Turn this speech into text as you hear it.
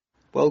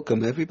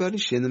Welcome everybody,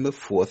 Shin number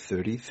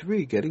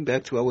 433, getting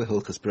back to our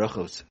Hilchas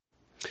Brachos.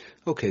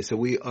 Okay, so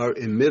we are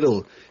in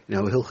middle in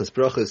our Hilchas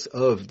Brachos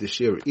of the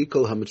Shir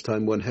Ikol, how much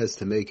time one has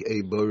to make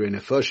a Borei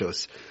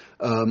Nefashos,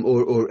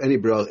 or any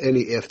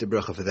after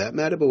bracha for that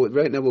matter, but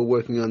right now we're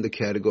working on the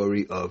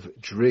category of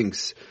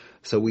drinks.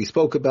 So we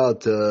spoke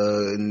about,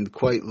 in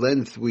quite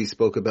length, we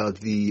spoke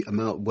about the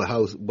amount,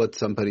 what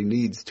somebody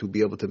needs to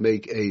be able to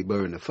make a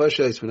Borei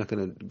Nefashos. We're not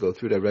going to go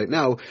through that right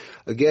now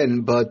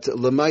again, but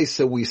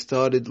Lamaisa, we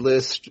started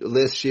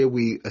last year,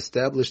 we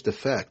established the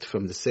fact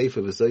from the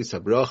Sefer V'Zayis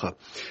HaBrocha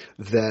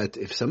that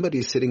if somebody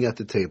is sitting at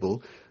the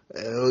table,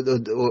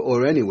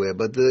 or anywhere,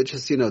 but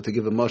just, to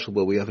give a mashal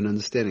where we have an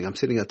understanding. I'm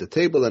sitting at the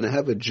table and I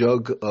have a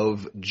jug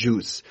of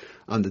juice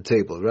on the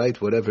table, right?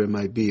 Whatever it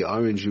might be,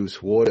 orange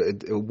juice,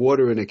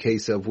 water in a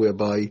case of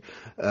whereby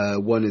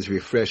one is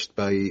refreshed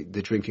by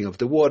the drinking of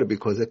the water,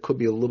 because it could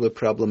be a little bit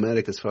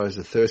problematic as far as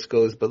the thirst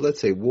goes. But let's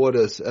say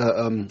water,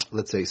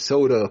 let's say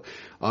soda,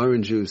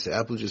 orange juice,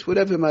 apple juice,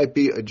 whatever it might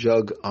be, a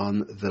jug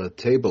on the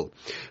table.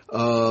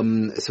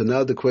 So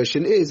now the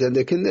question is, and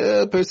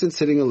a person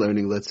sitting and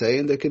learning, let's say,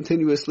 and they're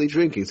continuously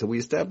drinking. So we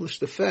established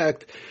the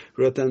fact,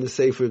 wrote down the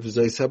Sefer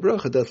V'Zayis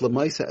HaBrocha, that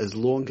Lamaisa, as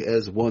long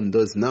as one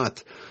does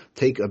not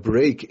take a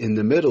break in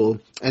the middle,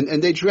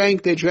 and they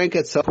drank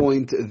at some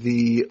point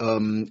the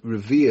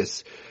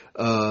revius,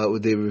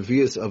 the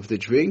revius of the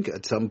drink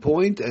at some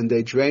point, and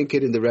they drank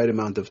it in the right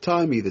amount of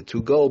time, either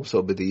 2 gulps,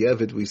 or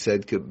b'diavad, we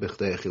said,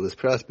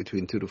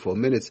 between 2 to 4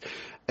 minutes,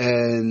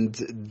 and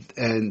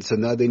so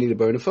now they need a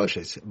Borei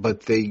Nefashos,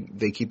 but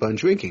they keep on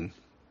drinking.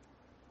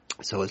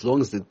 So as long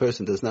as the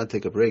person does not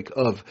take a break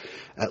of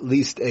at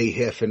least a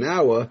half an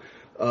hour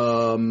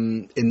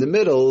in the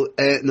middle,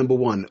 number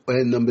one,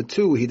 and number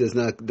two,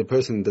 the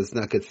person does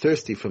not get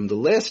thirsty from the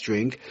last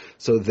drink.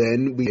 So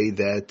then we say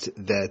that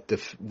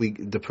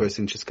the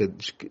person just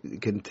could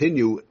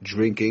continue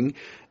drinking,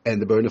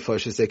 and the Borei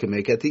Nefashos they can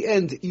make at the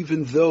end,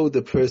 even though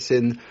the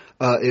person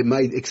it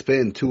might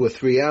expand 2 or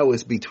 3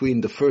 hours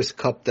between the first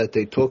cup that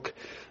they took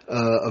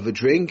of a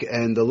drink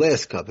and the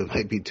last cup. It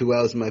might be 2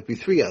 hours, it might be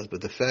 3 hours,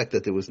 but the fact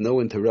that there was no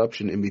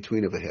interruption in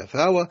between of a half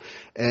hour,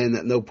 and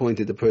at no point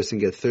did the person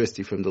get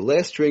thirsty from the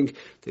last drink,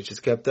 they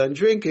just kept on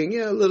drinking,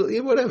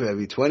 whatever,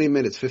 every 20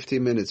 minutes,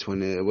 15 minutes,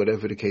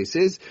 whatever the case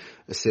is,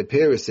 a sip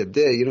here, a sip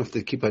there, you don't have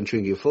to keep on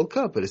drinking a full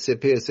cup, but a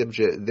sip here, a sip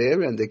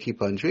there, and they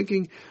keep on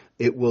drinking,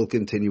 it will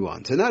continue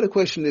on. So now the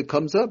question that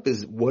comes up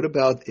is, what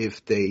about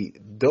if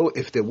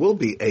there will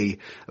be a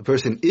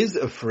person is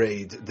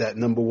afraid that,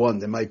 number one,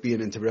 there might be an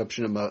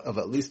interruption of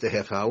at least a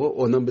half hour,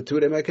 or number two,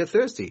 they might get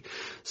thirsty.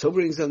 So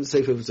brings down the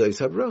Sefer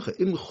V'Zayis HaBrocha,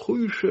 Im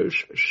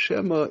chushesh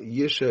shema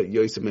yisha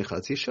yosem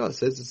mechatz yisha,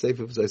 says the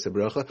Sefer V'Zayis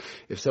HaBrocha,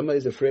 if somebody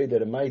is afraid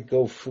that it might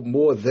go for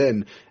more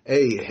than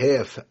a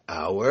half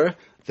hour,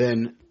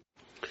 then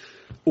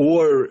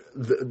or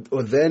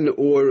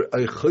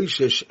a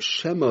chushesh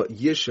shema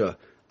yisha,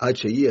 or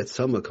they're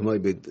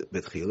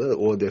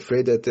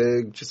afraid that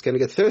they're just going to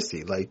get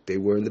thirsty, like they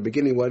were in the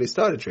beginning while they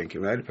started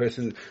drinking, right? A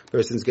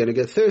person's going to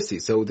get thirsty,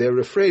 so they're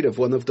afraid of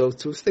one of those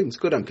two things.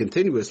 Good, I'm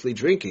continuously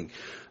drinking,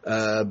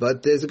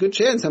 but there's a good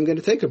chance I'm going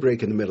to take a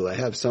break in the middle. I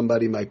have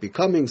somebody might be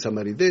coming,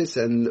 somebody this,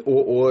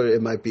 or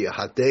it might be a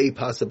hot day,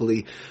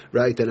 possibly,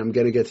 right? And I'm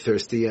going to get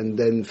thirsty, and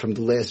then from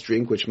the last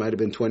drink, which might have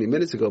been 20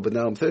 minutes ago, but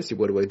now I'm thirsty.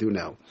 What do I do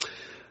now?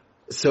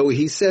 So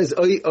he says,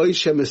 Oy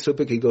Shem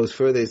Mesupik, he goes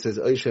further, he says,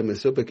 Oy Shem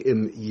Mesupik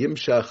im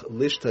Yimshach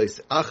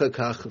Lishtais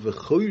Achakach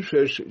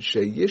V'choyshesh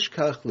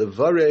Sheyishkach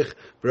Levarech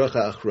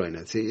Brocha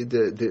Achroina. See,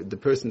 the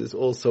person is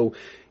also,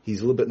 he's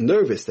a little bit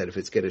nervous that if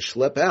it's going to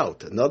schlep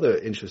out, another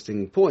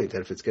interesting point,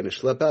 that if it's going to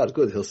schlep out,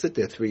 good, he'll sit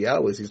there 3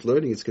 hours, he's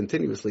learning, he's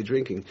continuously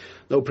drinking,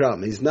 no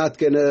problem. He's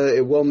not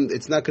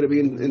it's not going to be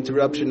an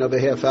interruption of a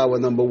half hour,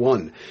 number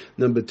one.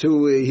 Number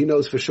two, he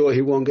knows for sure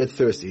he won't get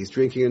thirsty. He's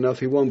drinking enough,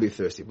 he won't be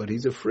thirsty. But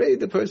he's afraid,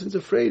 the person's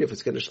afraid, if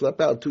it's going to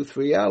schlep out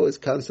 2-3 hours,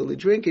 constantly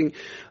drinking,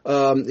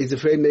 he's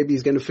afraid maybe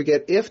he's going to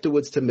forget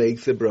afterwards to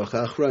make the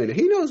Brocha Achroina.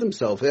 He knows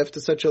himself, after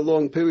such a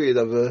long period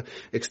of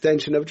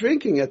extension of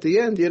drinking, at the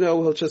end,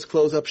 he'll just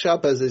close up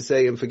shop, as they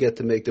say, and forget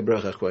to make the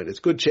Brocha Achroina. It's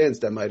a good chance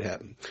that might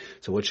happen.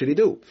 So what should he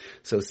do?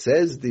 So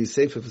says the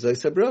Sefer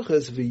V'Zayis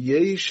HaBrocha,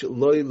 V'yesh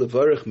loy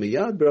levarech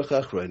miyad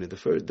Brocha Achroina.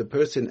 The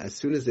person, as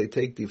soon as they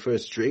take the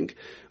first drink,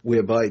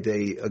 whereby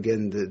they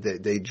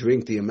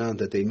drink the amount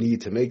that they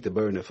need to make the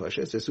Borei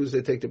Nefashos, as soon as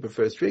they take the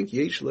first drink,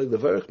 yesh loy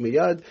levarech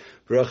miyad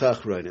Brocha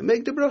Achroina.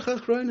 Make the Brocha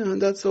Achroina, and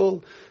that's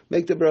all.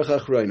 Make the Brocha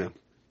Achroina.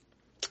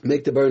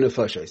 Make the Borei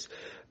Nefashos.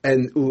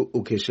 And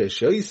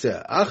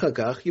ukesheshoyse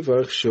achakach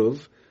yivarech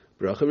shuv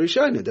Bracha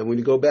Rishayna. Then when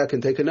you go back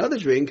and take another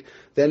drink,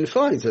 then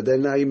fine. So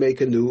then now you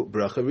make a new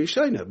Bracha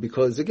Rishayna.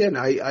 Because again,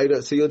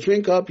 so you'll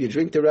drink up, you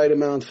drink the right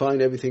amount,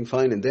 fine, everything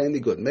fine and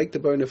dandy, good. Make the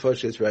Borei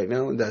Nefashos right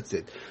now, and that's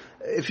it.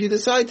 If you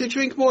decide to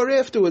drink more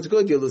afterwards,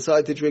 good, you'll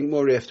decide to drink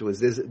more afterwards.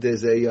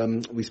 There's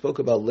we spoke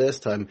about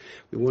last time,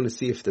 we want to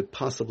see if they're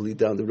possibly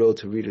down the road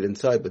to read it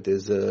inside, but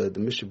there's the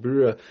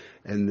Mishabura,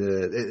 and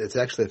it's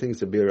actually, I think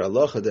it's the Bir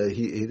Alacha, that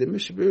the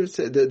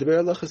Mishabura, the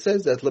Bir Alacha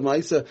says that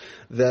Lamaisa,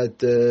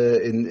 that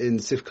in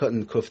Sifkat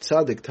and Kuf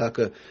Tzadik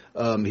Taka,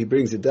 he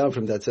brings it down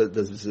from that,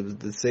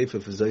 the Sefer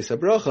for Zayis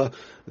HaBrocha,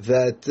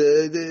 that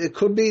it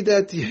could be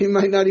that you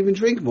might not even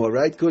drink more,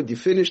 right? Good, you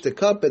finish the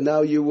cup and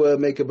now you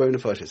make a burn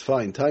of It's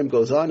fine. Time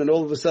goes on and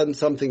all of a sudden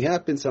something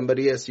happens.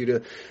 Somebody asks you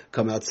to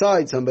come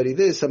outside, somebody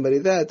this, somebody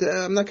that.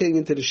 I'm not getting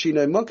into the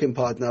Shinoi Mukim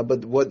part now,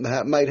 but what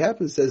might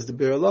happen, says the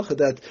Bir Alacha,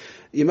 that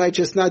you might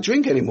just not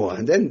drink anymore.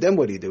 And then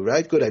what do you do,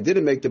 right? Good, I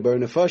didn't make the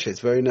burn of It's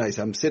very nice.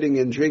 I'm sitting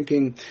and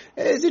drinking.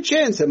 There's a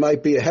chance it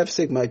might be a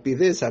hefsek, might be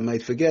this, I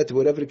might forget,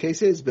 whatever the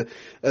case is. But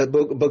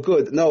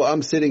good. No,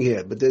 I'm sitting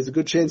here. But there's a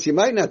good chance you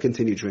might not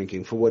continue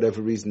drinking for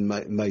whatever reason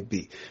might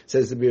be,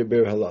 says the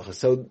Bir Halacha.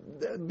 So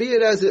be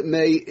it as it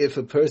may, if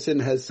a person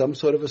has some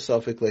sort of a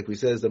suffix, like we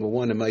said, number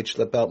one, it might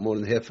schlep out more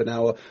than half an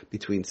hour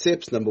between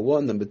sips, number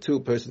one. Number two,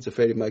 person's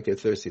afraid he might get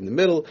thirsty in the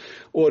middle,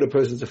 or the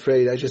person's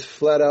afraid I just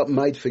flat out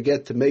might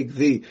forget to make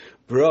the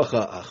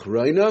brocha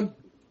achroina,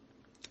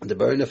 the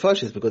burn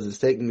nefashis, because it's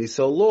taking me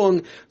so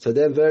long. So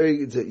then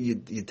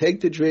you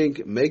take the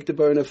drink, make the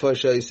burn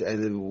nefashis,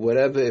 and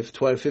whatever, if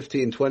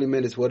 15, 20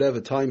 minutes,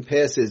 whatever time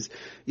passes,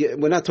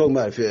 we're not talking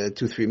about if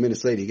 2-3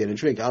 minutes later you get a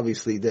drink,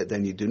 obviously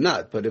then you do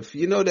not. But if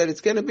you know that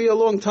it's going to be a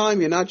long time,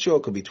 you're not sure,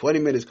 it could be 20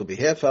 minutes, could be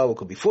half hour,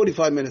 could be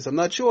 45 minutes, I'm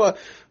not sure,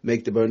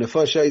 make the burn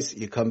nefashis,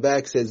 you come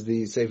back, says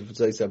the Sefer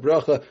Zayis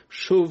HaBrocha,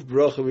 shuv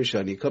brocha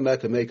rishana, you come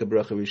back and make a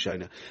brocha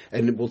rishana.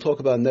 And we'll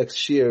talk about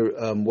next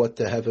year what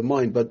to have in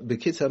mind, but the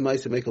kids have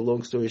mice to make a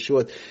long story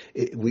short,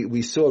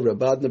 we saw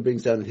Rabadna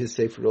brings down in his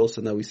sefer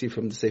also. Now we see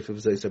from the sefer of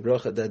Zayis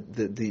HaBrocha that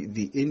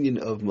the Indian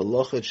of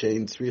malacha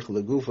shein tzricha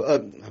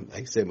legufa.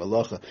 I say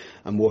malacha.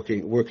 I'm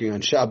working on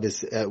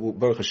Shabbos.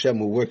 Baruch Hashem,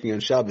 we're working on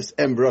Shabbos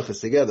and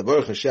brachas together.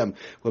 Baruch Hashem,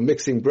 we're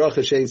mixing bracha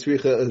shein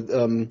tzricha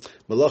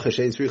malacha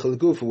shein tzricha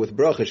legufa with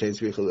bracha shein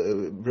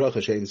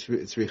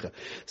tzricha.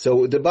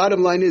 So the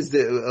bottom line is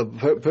that a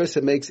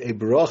person makes a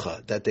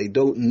bracha that they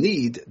don't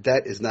need,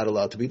 that is not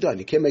allowed to be done.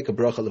 You can't make a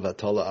bracha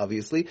levatala,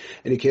 obviously,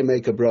 and you can't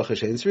make a bracha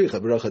shein tzricha,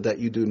 bracha that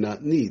you do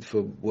not need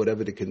for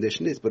whatever the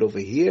condition is. But over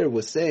here,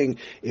 we're saying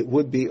it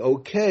would be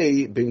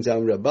okay, brings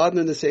down Rabban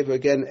in the Sefer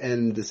again,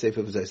 and the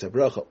Sefer of Zayis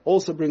HaBrocha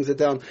also brings it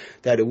down,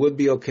 that it would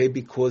be okay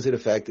because of the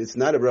fact it's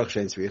not a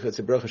bracha shein tzricha, it's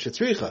a bracha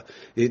shetzricha.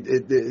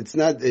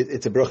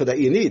 It's a bracha that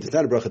you need, it's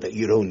not a bracha that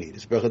you don't need,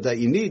 it's a bracha that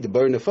you need, the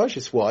burn of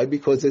fashis. Why?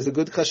 Because there's a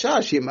good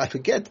chashash, you might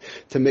forget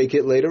to make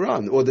it later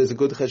on, or there's a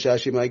good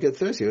chashash, you might get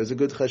thirsty, or there's a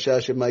good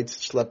chashash, you might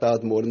schlep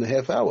out more than a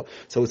half hour.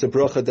 So it's a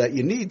bracha that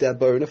you need, that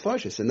burn of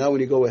fashis. And now when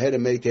you go ahead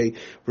and make a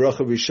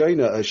bracha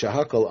rishona, a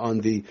shahakal on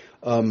the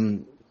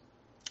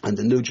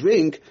new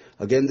drink,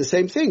 again, the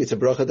same thing. It's a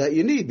bracha that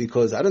you need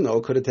because, I don't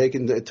know,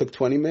 it took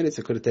 20 minutes,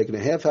 it could have taken a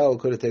half hour, it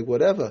could have taken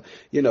whatever.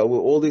 With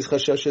all these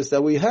chashashas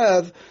that we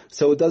have,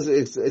 so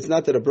it's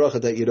not that a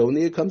bracha that you don't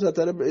need, it comes out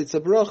that it's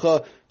a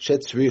bracha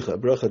shetzricha, a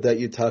bracha that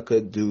you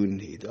taka do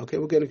need. Okay,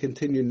 we're going to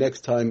continue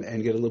next time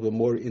and get a little bit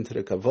more into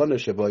the kavanah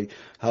shabai,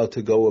 how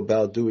to go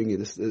about doing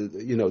this,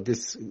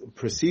 this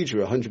procedure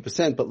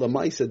 100%, but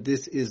lamaisa,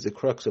 this is the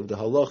crux of the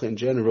halacha in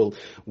general,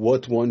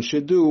 what one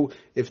should do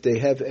if they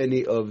have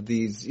any of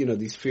these,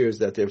 these fears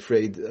that they're afraid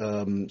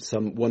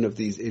one of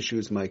these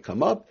issues might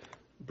come up.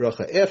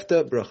 Bracha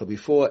after, bracha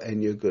before,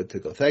 and you're good to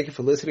go. Thank you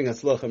for listening.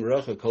 Hatzlacha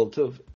Meracha, Kol Tov.